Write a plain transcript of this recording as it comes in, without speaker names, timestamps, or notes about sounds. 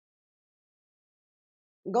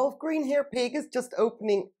Gulf green hair pig is just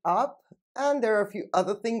opening up, and there are a few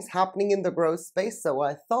other things happening in the grow space, so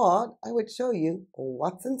I thought I would show you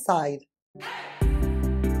what's inside.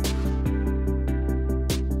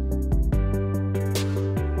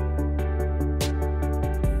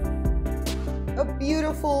 A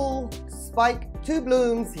beautiful spike, 2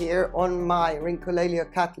 blooms here on my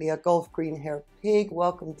Rhyncholaeliocattleya Gulf green hair pig.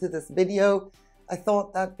 Welcome to this video. I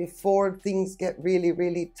thought that before things get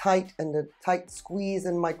really tight and a tight squeeze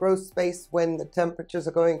in my grow space when the temperatures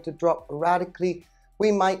are going to drop radically,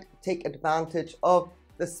 we might take advantage of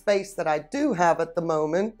the space that I do have at the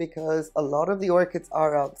moment, because a lot of the orchids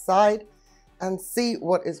are outside, and see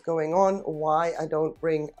what is going on, why I don't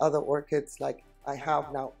bring other orchids like I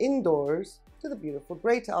have now indoors to the beautiful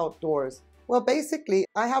great outdoors. Well, basically,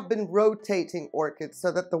 I have been rotating orchids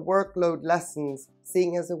so that the workload lessens.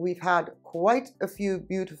 Seeing as we've had quite a few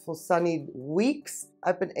beautiful sunny weeks,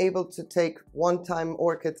 I've been able to take one time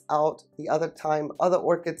orchids out, the other time other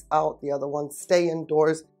orchids out, the other ones stay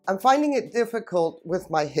indoors. I'm finding it difficult with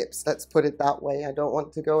my hips, let's put it that way. I don't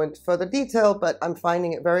want to go into further detail, but I'm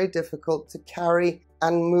finding it very difficult to carry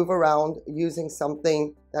and move around using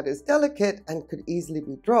something that is delicate and could easily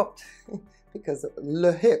be dropped. Because of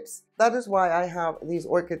the hips. That is why I have these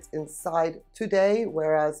orchids inside today,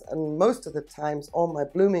 whereas most of the times all my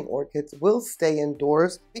blooming orchids will stay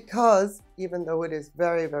indoors, because even though it is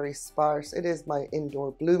very sparse, it is my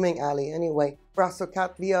indoor blooming alley anyway.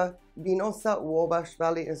 Brassocattleya, Binosa, Wabash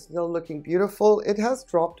Valley is still looking beautiful. It has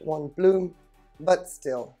dropped 1 bloom, but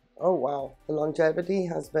still. Oh wow, the longevity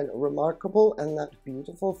has been remarkable, and that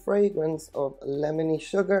beautiful fragrance of lemony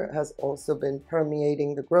sugar has also been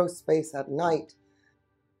permeating the grow space at night.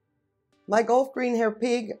 My Gulf green hair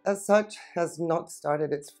pig as such has not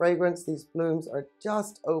started its fragrance. These blooms are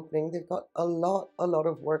just opening. They've got a lot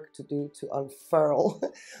of work to do to unfurl.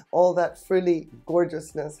 All that frilly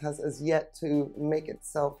gorgeousness has as yet to make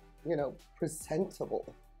itself,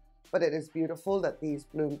 presentable. But it is beautiful that these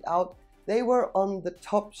bloomed out. They were on the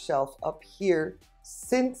top shelf up here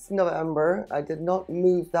since November. I did not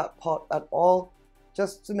move that pot at all,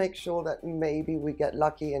 just to make sure that maybe we get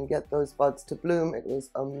lucky and get those buds to bloom. It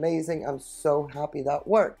was amazing. I'm so happy that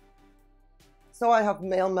worked. So I have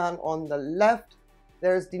Mailman on the left.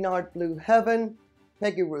 There's Dinard Blue Heaven,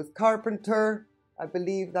 Peggy Ruth Carpenter. I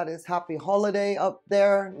believe that is Happy Holiday up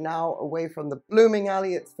there. Now away from the blooming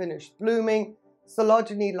alley, it's finished blooming.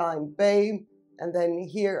 Sologeny Lime Bay. And then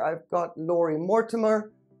here I've got Laurie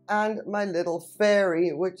Mortimer and my little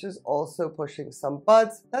fairy, which is also pushing some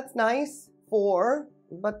buds. That's nice, 4,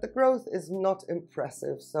 but the growth is not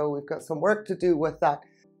impressive. So we've got some work to do with that.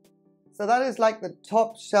 So that is like the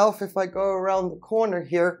top shelf. If I go around the corner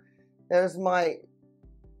here, there's my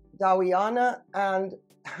Dowiana, and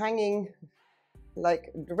hanging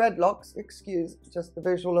like dreadlocks, excuse just the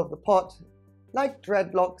visual of the pot, like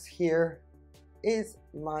dreadlocks here is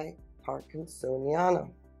my Parkinsoniana,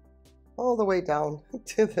 all the way down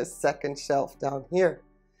to the second shelf down here.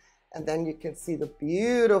 And then you can see the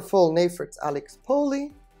beautiful Naphrix Alex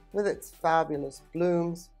Poli with its fabulous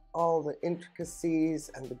blooms, all the intricacies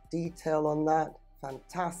and the detail on that.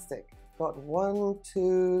 Fantastic. Got 1,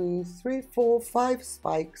 2, 3, 4, 5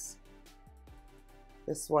 spikes.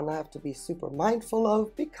 This one I have to be super mindful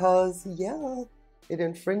of because, yeah, it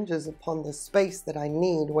infringes upon the space that I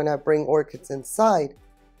need when I bring orchids inside.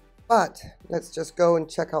 But let's just go and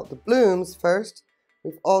check out the blooms first.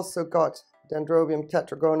 We've also got Dendrobium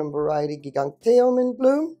tetragonum variety Giganteum in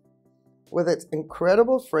bloom, with its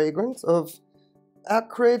incredible fragrance of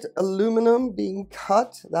acrid aluminum being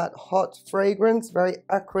cut, that hot fragrance, very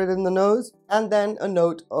acrid in the nose, and then a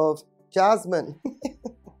note of jasmine.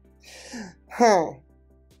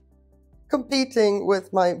 Competing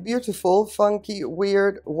with my beautiful, funky,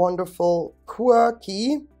 weird, wonderful,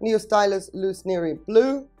 quirky Neostylus Lusneri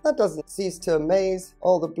Blue. That doesn't cease to amaze.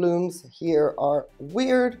 All the blooms here are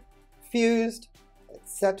weird, fused,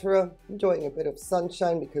 etc. Enjoying a bit of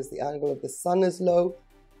sunshine because the angle of the sun is low.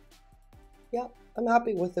 Yeah, I'm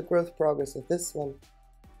happy with the growth progress of this one.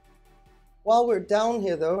 While we're down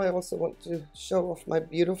here though, I also want to show off my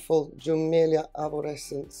beautiful Jumelia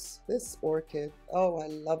arborescens. This orchid, oh, I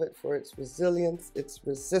love it for its resilience, its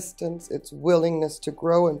resistance, its willingness to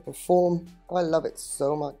grow and perform. I love it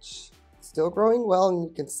so much. Still growing well, and you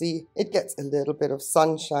can see it gets a little bit of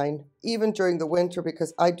sunshine, even during the winter,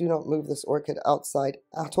 because I do not move this orchid outside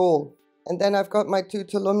at all. And then I've got my 2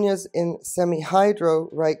 Tolumnias in semi-hydro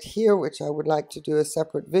right here, which I would like to do a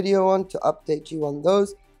separate video on to update you on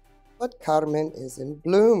those. But Carmen is in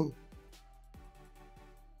bloom.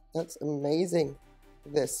 That's amazing.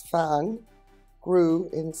 This fan grew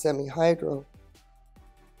in semi-hydro.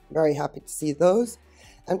 Very happy to see those.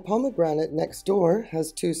 And pomegranate next door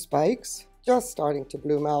has 2 spikes just starting to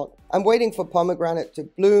bloom out. I'm waiting for pomegranate to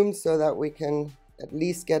bloom so that we can at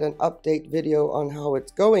least get an update video on how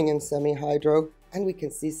it's going in semi-hydro and we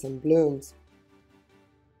can see some blooms.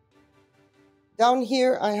 Down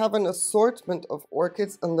here I have an assortment of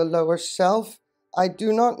orchids on the lower shelf. I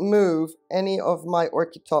do not move any of my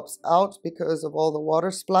orchid tops out because of all the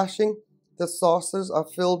water splashing. The saucers are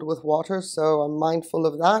filled with water, so I'm mindful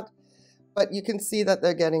of that. But you can see that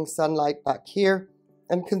they're getting sunlight back here.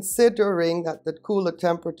 And considering that the cooler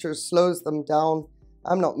temperature slows them down,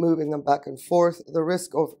 I'm not moving them back and forth. The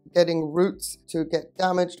risk of getting roots to get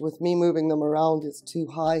damaged with me moving them around is too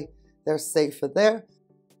high. They're safer there.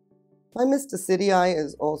 My Mysticidi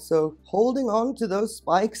is also holding on to those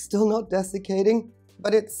spikes, still not desiccating,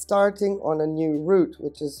 but it's starting on a new root,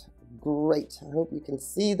 which is great. I hope you can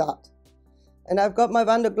see that. And I've got my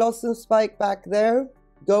Vanderglossum spike back there,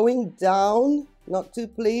 going down. Not too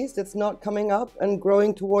pleased, it's not coming up and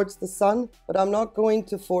growing towards the sun, but I'm not going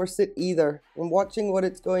to force it either. I'm watching what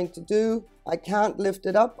it's going to do. I can't lift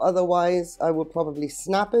it up, otherwise I will probably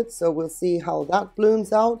snap it, so we'll see how that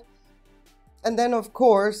blooms out. And then of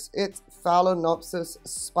course, it's Phalaenopsis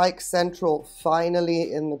Spike Central,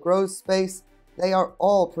 finally in the grow space. They are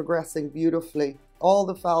all progressing beautifully. All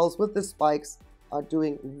the phals with the spikes are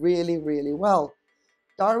doing really, really well.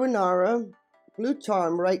 Darwinara Blue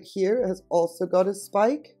Charm right here has also got a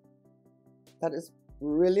spike. That is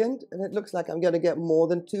brilliant, and it looks like I'm going to get more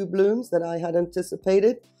than 2 blooms that I had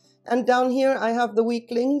anticipated. And down here I have the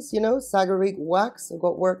weaklings, you know, Sagaric Wax. I've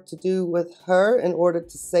got work to do with her in order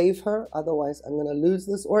to save her, otherwise I'm going to lose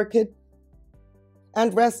this orchid.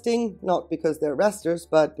 And resting, not because they're resters,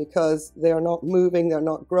 but because they are not moving, they're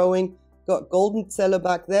not growing. Got Golden Cella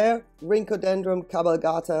back there, Rhynchodendron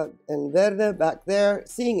cabalgata and Verde back there.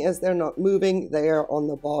 Seeing as they're not moving, they are on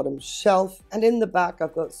the bottom shelf. And in the back,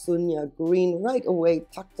 I've got Sunya Green right away,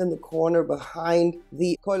 tucked in the corner behind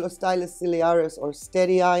the Coilostylus ciliaris or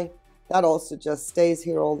Steady Eye. That also just stays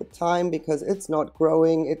here all the time because it's not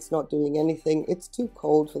growing, it's not doing anything. It's too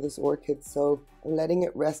cold for this orchid, so I'm letting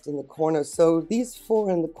it rest in the corner. So these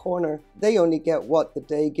 4 in the corner, they only get what the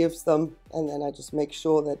day gives them. And then I just make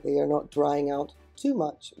sure that they are not drying out too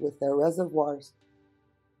much with their reservoirs.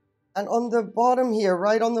 And on the bottom here,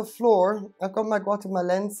 right on the floor, I've got my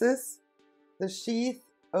Guatemalensis. The sheath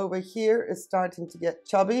over here is starting to get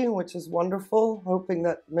chubby, which is wonderful. Hoping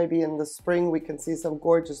that maybe in the spring we can see some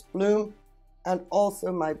gorgeous bloom. And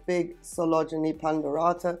also my big Sologeny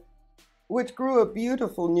pandorata, which grew a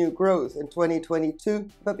beautiful new growth in 2022.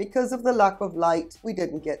 But because of the lack of light, we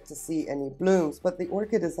didn't get to see any blooms. But the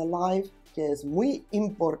orchid is alive, que es muy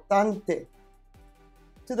importante.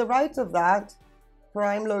 To the right of that,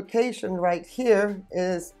 prime location right here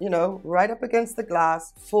is, you know, right up against the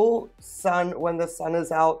glass, full sun when the sun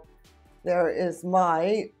is out. There is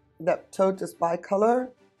my Leptotis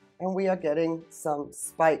bicolor, and we are getting some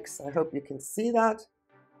spikes. I hope you can see that.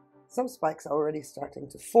 Some spikes are already starting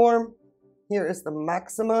to form. Here is the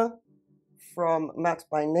Maxima from Matte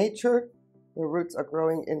by Nature. The roots are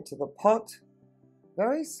growing into the pot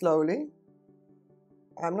very slowly.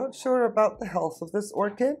 I'm not sure about the health of this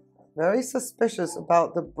orchid. Very suspicious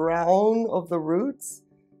about the brown of the roots.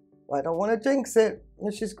 I don't want to jinx it.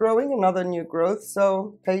 She's growing another new growth,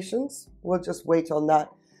 so patience. We'll just wait on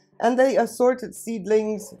that. And they assorted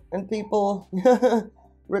seedlings and people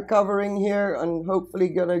recovering here and hopefully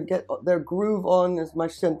gonna get their groove on is my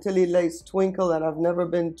Chantilly Lace Twinkle, and I've never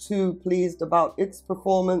been too pleased about its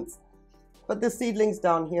performance. But the seedlings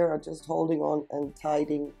down here are just holding on and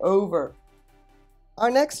tiding over. Our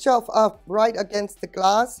next shelf up right against the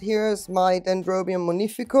glass, here's my Dendrobium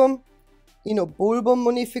munificum, Bulbum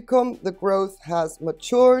munificum. The growth has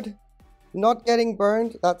matured, not getting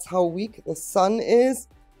burned. That's how weak the sun is.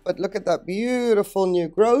 But look at that beautiful new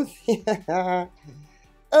growth.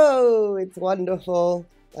 Oh, it's wonderful.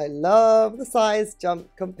 I love the size jump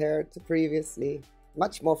compared to previously.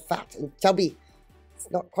 Much more fat and chubby. It's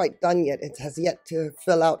not quite done yet. It has yet to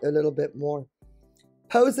fill out a little bit more.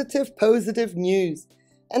 Positive news.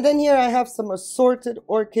 And then here I have some assorted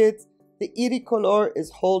orchids. The Iricolor is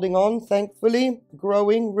holding on, thankfully.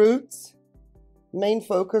 Growing roots. Main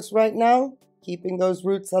focus right now. Keeping those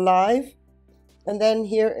roots alive. And then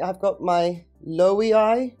here I've got my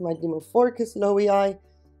Lowii, my Dimorphorchis Lowii.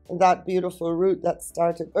 And that beautiful root that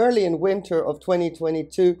started early in winter of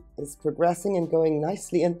 2022 is progressing and going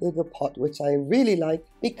nicely into the pot, which I really like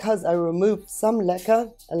because I removed some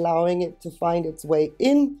leca, allowing it to find its way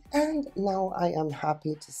in. And now I am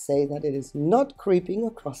happy to say that it is not creeping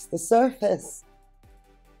across the surface.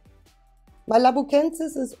 My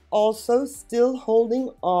Labucensis is also still holding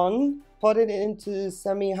on. Potted it into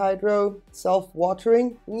semi-hydro,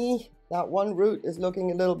 self-watering. That one root is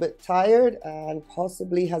looking a little bit tired and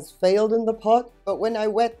possibly has failed in the pot. But when I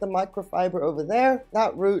wet the microfiber over there,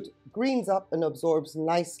 that root greens up and absorbs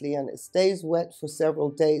nicely, and it stays wet for several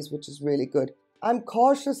days, which is really good. I'm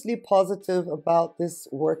cautiously positive about this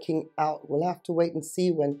working out. We'll have to wait and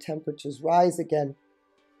see when temperatures rise again.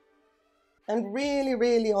 And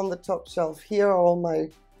really on the top shelf here are all my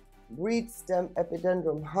reed stem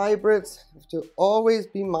epidendrum hybrids. I have to always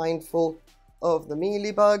be mindful of the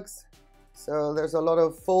mealybugs. So there's a lot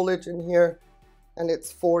of foliage in here, and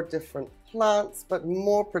it's 4 different plants, but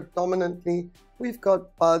more predominantly we've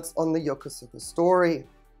got buds on the Yokosuka story.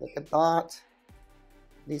 Look at that.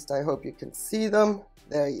 At least I hope you can see them.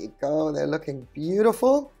 There you go, they're looking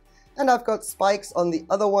beautiful. And I've got spikes on the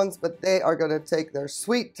other ones, but they are going to take their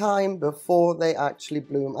sweet time before they actually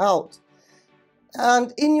bloom out.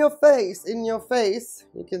 And in your face,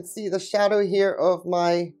 you can see the shadow here of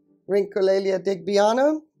my Rhyncholaeliocattleya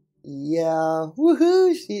digbyana. Yeah,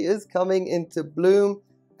 woohoo, she is coming into bloom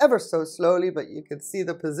ever so slowly, but you can see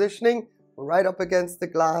the positioning right up against the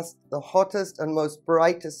glass, the hottest and most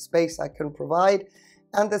brightest space I can provide.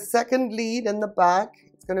 And the second lead in the back,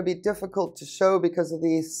 it's going to be difficult to show because of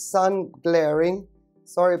the sun glaring.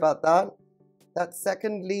 Sorry about that. That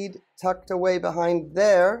second lead tucked away behind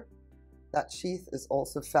there, that sheath is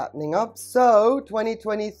also fattening up. So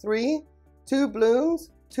 2023, 2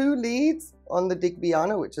 blooms, 2 leads on the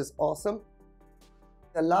digbyana, which is awesome.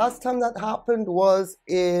 The last time that happened was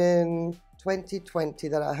in 2020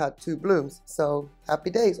 that I had 2 blooms. So happy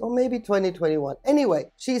days, or maybe 2021. Anyway,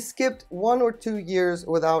 she skipped 1 or 2 years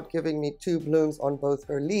without giving me 2 blooms on both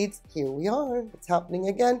her leads. Here we are, it's happening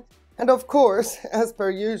again. And of course, as per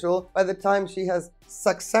usual, by the time she has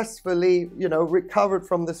successfully, recovered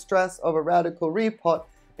from the stress of a radical repot,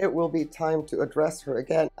 it will be time to address her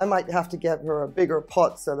again. I might have to get her a bigger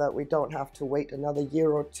pot so that we don't have to wait another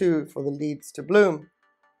year or 2 for the leads to bloom.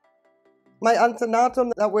 My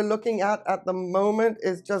Antenatum that we're looking at the moment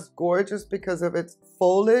is just gorgeous because of its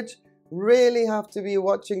foliage. Really have to be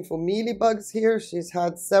watching for mealybugs here. She's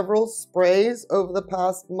had several sprays over the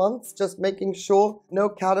past months, just making sure no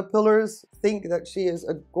caterpillars think that she is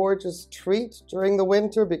a gorgeous treat during the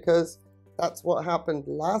winter, because that's what happened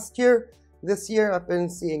last year. This year I've been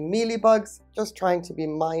seeing mealybugs, just trying to be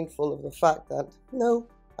mindful of the fact that, no,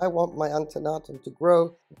 I want my Antenatum to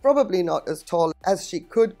grow. Probably not as tall as she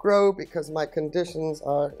could grow because my conditions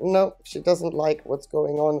are, no, she doesn't like what's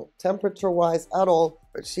going on temperature-wise at all.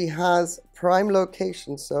 But she has prime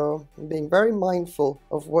location, so I'm being very mindful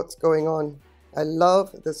of what's going on. I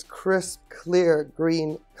love this crisp, clear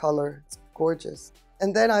green color. It's gorgeous.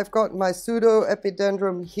 And then I've got my pseudo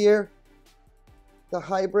epidendrum here, the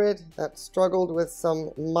hybrid that struggled with some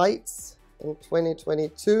mites in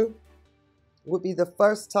 2022. Would be the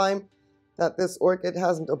first time that this orchid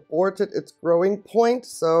hasn't aborted its growing point,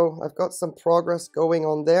 so I've got some progress going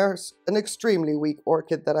on there. An extremely weak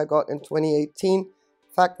orchid that I got in 2018.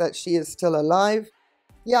 Fact that she is still alive,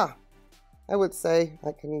 yeah, I would say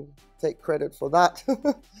I can take credit for that.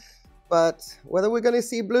 But whether we're going to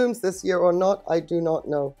see blooms this year or not, I do not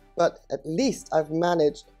know. But at least I've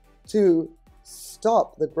managed to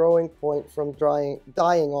stop the growing point from dying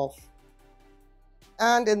off.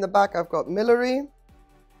 And in the back I've got Millery,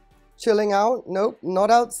 chilling out. Nope, not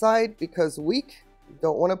outside because weak.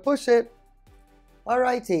 Don't want to push it.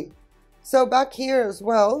 Alrighty. So back here as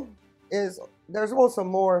well there's also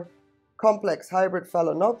more complex hybrid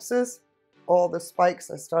Phalaenopsis. All the spikes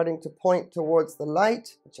are starting to point towards the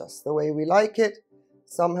light, just the way we like it.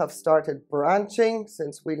 Some have started branching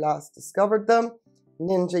since we last discovered them.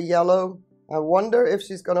 Ninja Yellow, I wonder if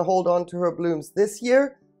she's going to hold on to her blooms this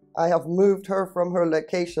year. I have moved her from her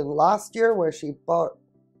location last year where she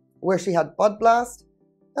had bud blast.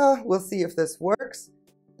 We'll see if this works.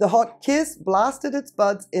 The Hot Kiss blasted its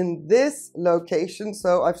buds in this location,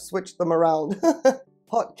 so I've switched them around.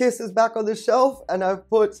 Hot Kiss is back on the shelf, and I've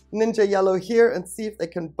put Ninja Yellow here and see if they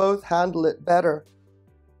can both handle it better.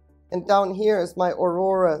 And down here is my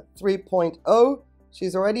Aurora 3.0.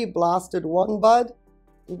 She's already blasted 1 bud,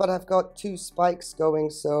 but I've got 2 spikes going,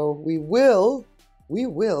 so we will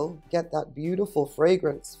get that beautiful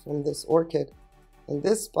fragrance from this orchid. And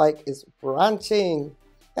this spike is branching.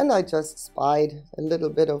 And I just spied a little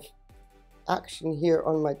bit of action here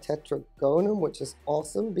on my Tetragonum, which is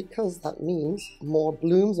awesome because that means more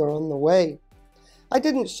blooms are on the way. I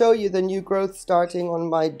didn't show you the new growth starting on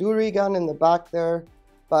my Durigan in the back there,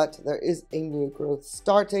 but there is a new growth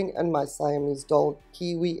starting, and my Siamese doll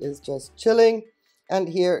Kiwi is just chilling. And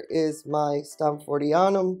here is my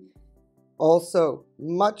Stamfordianum Also,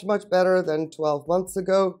 much better than 12 months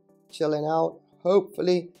ago. Chilling out.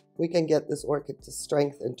 Hopefully, we can get this orchid to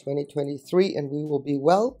strength in 2023 and we will be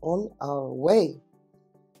well on our way.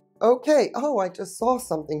 Okay, oh, I just saw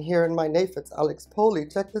something here in my Naphis Alex Poli.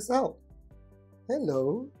 Check this out.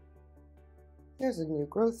 Hello. There's a new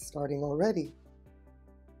growth starting already.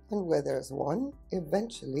 And where there's one,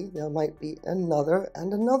 eventually there might be another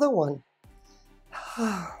and another one.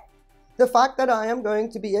 The fact that I am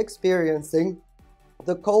going to be experiencing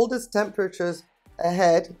the coldest temperatures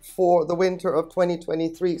ahead for the winter of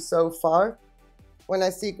 2023 so far. When I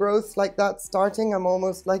see growths like that starting, I'm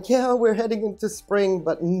almost like, yeah, we're heading into spring,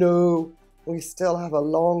 but no, we still have a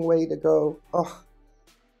long way to go. Oh.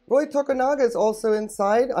 Roy Tokunaga is also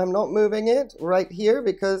inside. I'm not moving it right here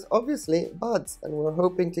because obviously buds, and we're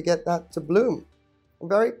hoping to get that to bloom. I'm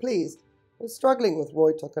very pleased. I was struggling with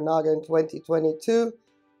Roy Tokunaga in 2022,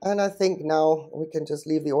 and I think now we can just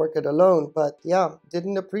leave the orchid alone. But yeah,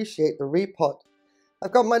 didn't appreciate the repot.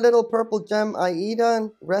 I've got my little purple gem Aida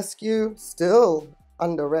rescue, still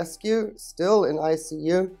under rescue, still in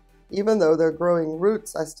ICU. Even though they're growing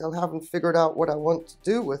roots, I still haven't figured out what I want to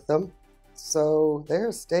do with them. So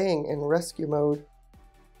they're staying in rescue mode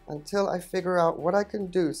until I figure out what I can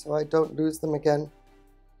do so I don't lose them again.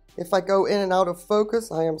 If I go in and out of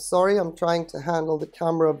focus, I am sorry. I'm trying to handle the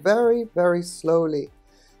camera very slowly.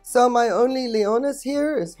 So my only Leonis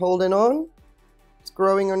here is holding on. It's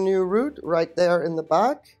growing a new root right there in the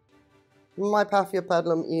back. My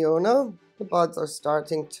Paphiopedilum Iona, the buds are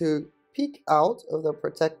starting to peek out of their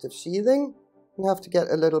protective sheathing. You have to get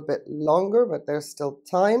a little bit longer, but there's still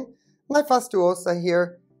time. My Fastuosa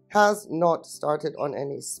here has not started on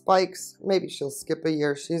any spikes. Maybe she'll skip a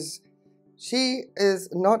year. She is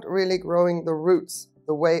not really growing the roots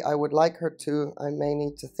the way I would like her to. I may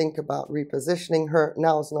need to think about repositioning her.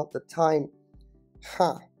 Now is not the time.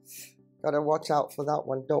 Gotta watch out for that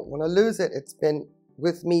one. Don't want to lose it. It's been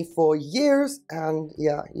with me for years, and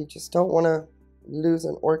yeah, you just don't want to lose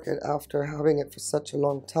an orchid after having it for such a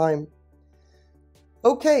long time.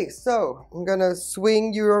 Okay, so I'm gonna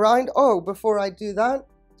swing you around. Oh, before I do that,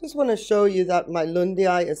 just want to show you that my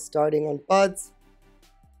Lundii is starting on buds.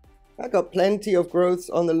 I got plenty of growths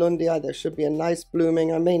on the Lundii. There should be a nice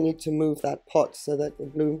blooming. I may need to move that pot so that the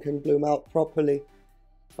bloom can bloom out properly.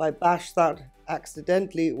 If I bash that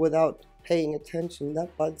accidentally without paying attention,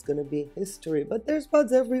 that bud's gonna be history. But there's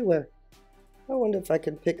buds everywhere. I wonder if I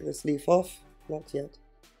can pick this leaf off. Not yet.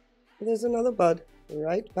 There's another bud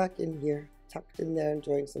right back in here, tucked in there,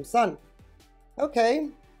 enjoying some sun. Okay,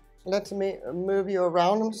 let me move you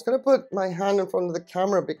around. I'm just going to put my hand in front of the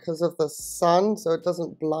camera because of the sun, so it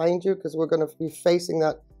doesn't blind you, because we're going to be facing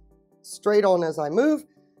that straight on as I move.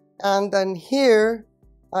 And then here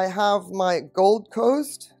I have my Gold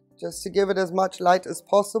Coast, just to give it as much light as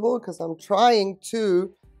possible, because I'm trying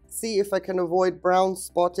to see if I can avoid brown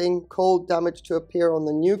spotting, cold damage to appear on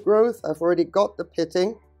the new growth. I've already got the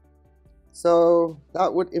pitting, so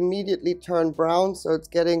that would immediately turn brown. So it's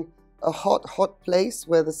getting a hot place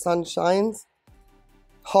where the sun shines.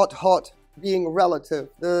 Hot being relative.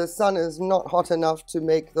 The sun is not hot enough to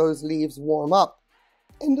make those leaves warm up.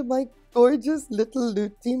 And my gorgeous little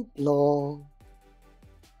lutein blanc.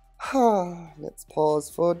 Let's pause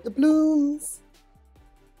for the blooms.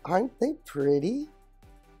 Aren't they pretty?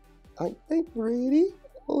 Aren't they pretty?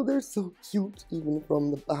 Oh, they're so cute, even from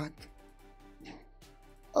the back.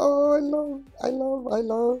 Oh, I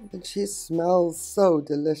love. And she smells so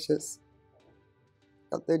delicious.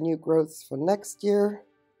 Got their new growths for next year.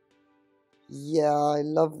 Yeah, I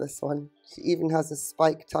love this one. She even has a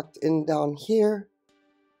spike tucked in down here.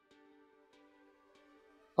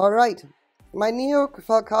 All right, my Neo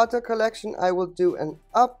Falcata collection, I will do an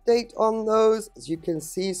update on those. As you can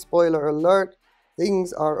see, spoiler alert,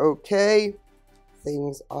 things are okay.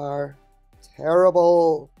 Things are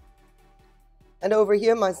terrible. And over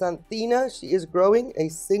here, my Xanthina, she is growing a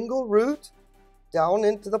single root down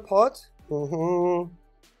into the pot.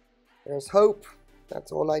 There's hope.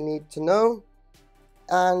 That's all I need to know.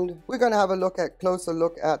 And we're going to have a closer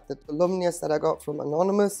look at the Tolumnius that I got from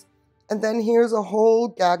Anonymous. And then here's a whole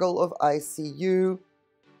gaggle of ICU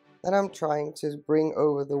that I'm trying to bring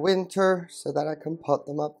over the winter so that I can pot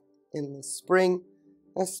them up in the spring.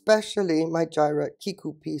 Especially my Gyra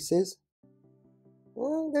Kiku pieces.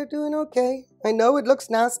 Well, they're doing okay. I know it looks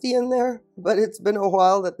nasty in there, but it's been a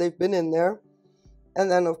while that they've been in there. And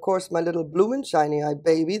then, of course, my little Bloomin' Shiny Eye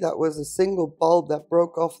baby. That was a single bulb that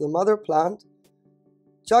broke off the mother plant.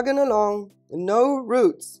 Chugging along, no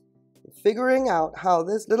roots. Figuring out how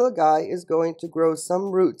this little guy is going to grow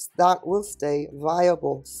some roots that will stay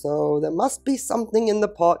viable. So there must be something in the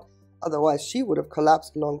pot. Otherwise, she would have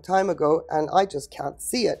collapsed a long time ago, and I just can't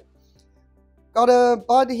see it. Got a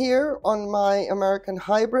bud here on my American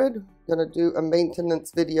hybrid. Gonna do a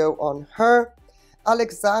maintenance video on her.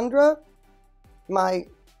 Alexandra, my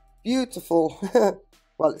beautiful,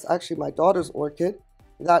 well, it's actually my daughter's orchid,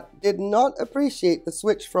 that did not appreciate the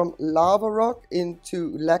switch from lava rock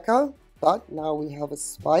into leca, but now we have a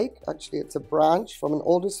spike. Actually, it's a branch from an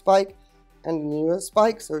older spike and a newer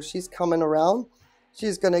spike, so she's coming around.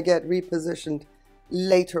 She's going to get repositioned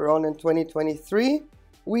later on in 2023.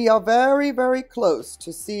 We are very, very close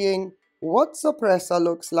to seeing what Sorpresa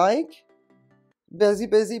looks like. Busy,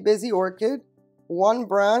 busy, busy orchid. One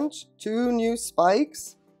branch, 2 new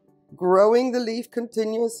spikes, growing the leaf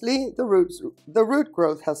continuously. The root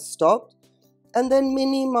growth has stopped. And then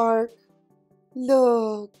Mini Mark.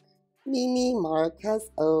 Look, Mini Mark has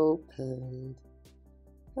opened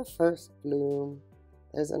her first bloom.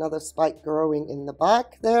 There's another spike growing in the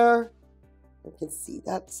back there. You can see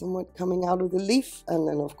that somewhat coming out of the leaf. And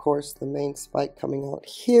then, of course, the main spike coming out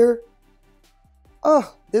here.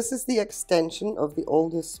 Oh, this is the extension of the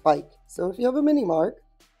oldest spike. So if you have a Mini Mark,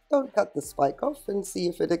 don't cut the spike off and see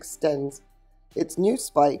if it extends. Its new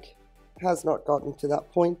spike has not gotten to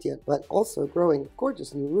that point yet, but also growing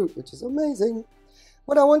gorgeous new root, which is amazing.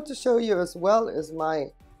 What I want to show you as well is my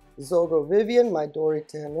Zogo Vivian, my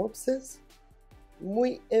Doritenopsis.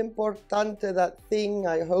 Muy importante, that thing,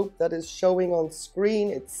 I hope, that is showing on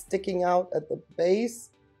screen. It's sticking out at the base.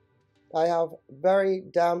 I have very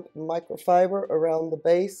damp microfiber around the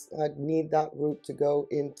base. I need that root to go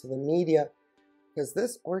into the media because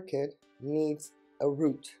this orchid needs a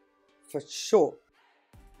root for sure.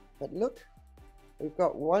 But look, we've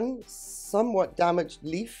got one somewhat damaged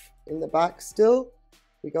leaf in the back still.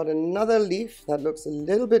 We got another leaf that looks a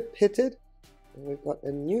little bit pitted. And we've got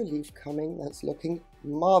a new leaf coming that's looking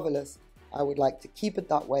marvelous. I would like to keep it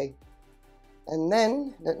that way. And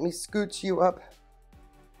then let me scooch you up.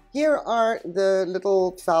 Here are the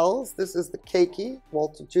little fowls. This is the Keiki,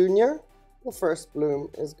 Walter Jr. The first bloom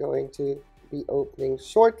is going to be opening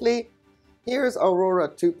shortly. Here's Aurora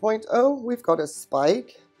 2.0. We've got a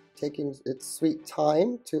spike taking its sweet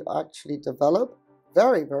time to actually develop.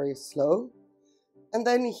 Very, very slow. And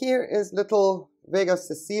then here is little Vega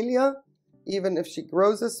Cecilia. Even if she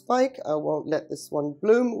grows a spike, I won't let this one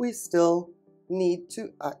bloom. We still need to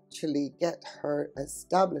actually get her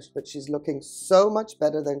established, but she's looking so much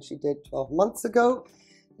better than she did 12 months ago.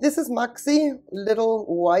 This is Maxi, little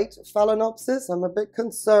white Phalaenopsis. I'm a bit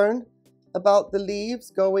concerned about the leaves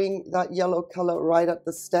going that yellow color right at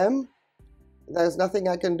the stem. There's nothing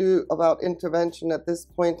I can do about intervention at this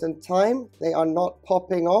point in time. They are not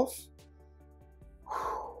popping off.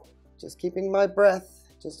 Just keeping my breath.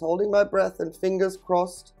 Just holding my breath and fingers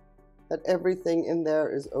crossed that everything in there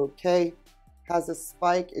is okay. Has a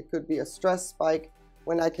spike, it could be a stress spike.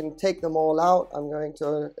 When I can take them all out, I'm going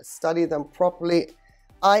to study them properly.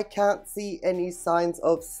 I can't see any signs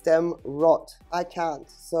of stem rot. I can't,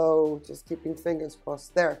 so just keeping fingers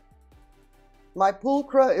crossed there. My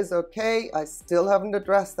pulchra is okay. I still haven't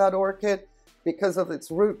addressed that orchid. Because of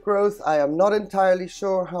its root growth, I am not entirely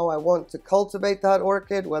sure how I want to cultivate that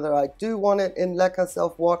orchid, whether I do want it in leca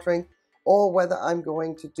self-watering or whether I'm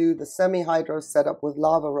going to do the semi-hydro setup with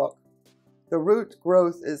lava rock. The root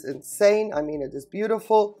growth is insane. I mean, it is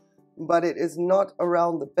beautiful, but it is not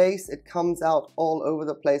around the base. It comes out all over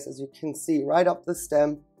the place, as you can see, right up the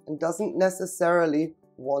stem, and doesn't necessarily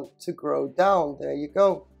want to grow down. There you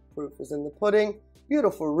go. Proof is in the pudding.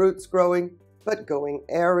 Beautiful roots growing, but going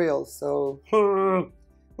aerial. So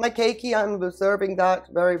my Keiki, I'm observing that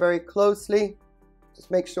very, very closely.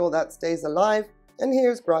 Just make sure that stays alive. And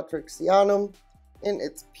here's Gratrixianum in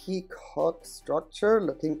its peacock structure,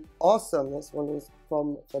 looking awesome. This one is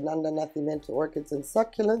from Fernanda Nacimiento Orchids and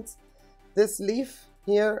Succulents. This leaf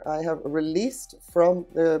here I have released from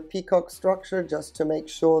the peacock structure just to make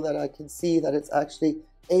sure that I can see that it's actually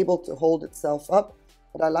able to hold itself up.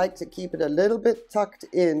 But I like to keep it a little bit tucked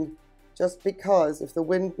in, just because if the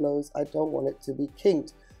wind blows, I don't want it to be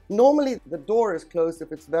kinked. Normally the door is closed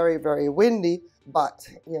if it's very, very windy, but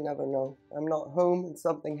you never know. I'm not home and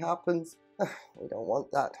something happens. We don't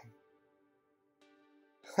want that.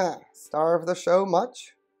 Star of the show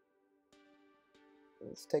much?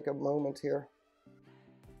 Let's take a moment here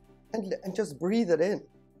and just breathe it in.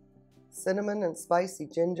 Cinnamon and spicy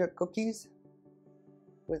ginger cookies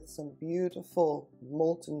with some beautiful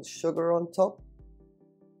molten sugar on top.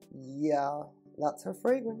 Yeah, that's her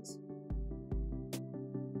fragrance.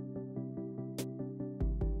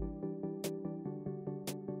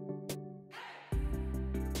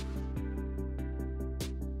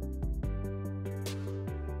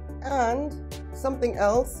 And something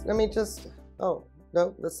else. Let me just, oh,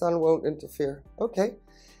 no, the sun won't interfere. Okay,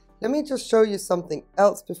 let me just show you something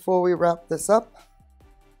else before we wrap this up.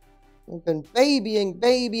 I've been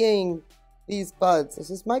babying these buds. This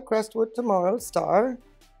is my Crestwood Tomorrow Star.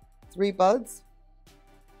 3 buds.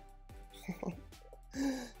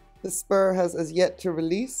 The spur has as yet to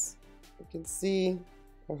release. You can see,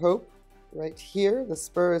 I hope, right here, the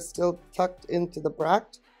spur is still tucked into the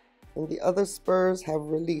bract, and the other spurs have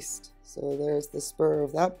released. So there's the spur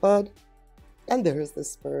of that bud, and there's the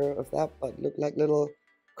spur of that bud. Look like little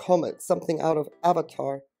comets, something out of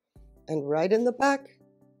Avatar. And right in the back,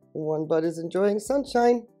 one bud is enjoying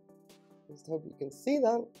sunshine. Just hope you can see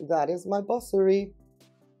that. That is my bossery.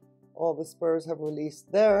 All the spurs have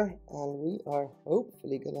released there, and we are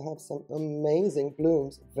hopefully going to have some amazing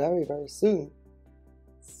blooms very, very soon.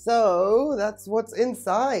 So that's what's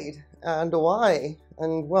inside and why.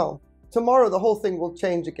 And well, tomorrow the whole thing will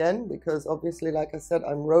change again because obviously, like I said,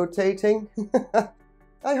 I'm rotating.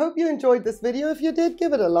 I hope you enjoyed this video. If you did,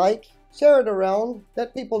 give it a like, share it around,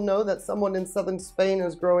 let people know that someone in southern Spain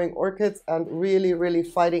is growing orchids and really, really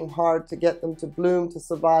fighting hard to get them to bloom, to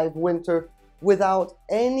survive winter without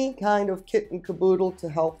any kind of kit and caboodle to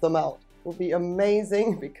help them out. It will be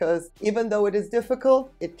amazing because even though it is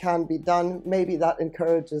difficult, it can be done. Maybe that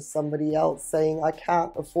encourages somebody else saying, I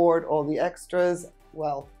can't afford all the extras.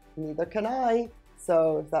 Well, neither can I.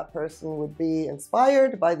 So if that person would be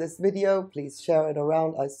inspired by this video, please share it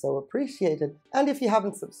around. I so appreciate it. And if you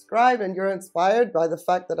haven't subscribed and you're inspired by the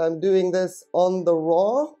fact that I'm doing this on the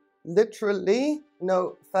raw, literally,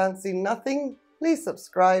 no fancy nothing, please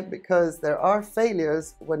subscribe because there are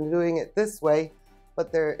failures when doing it this way,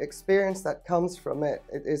 but the experience that comes from it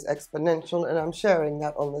is exponential, and I'm sharing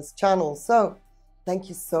that on this channel. So thank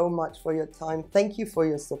you so much for your time. Thank you for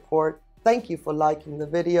your support. Thank you for liking the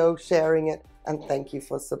video, sharing it, and thank you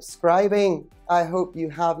for subscribing. I hope you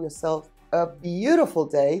have yourself a beautiful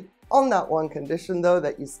day, on that one condition though,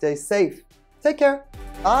 that you stay safe. Take care.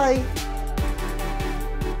 Bye.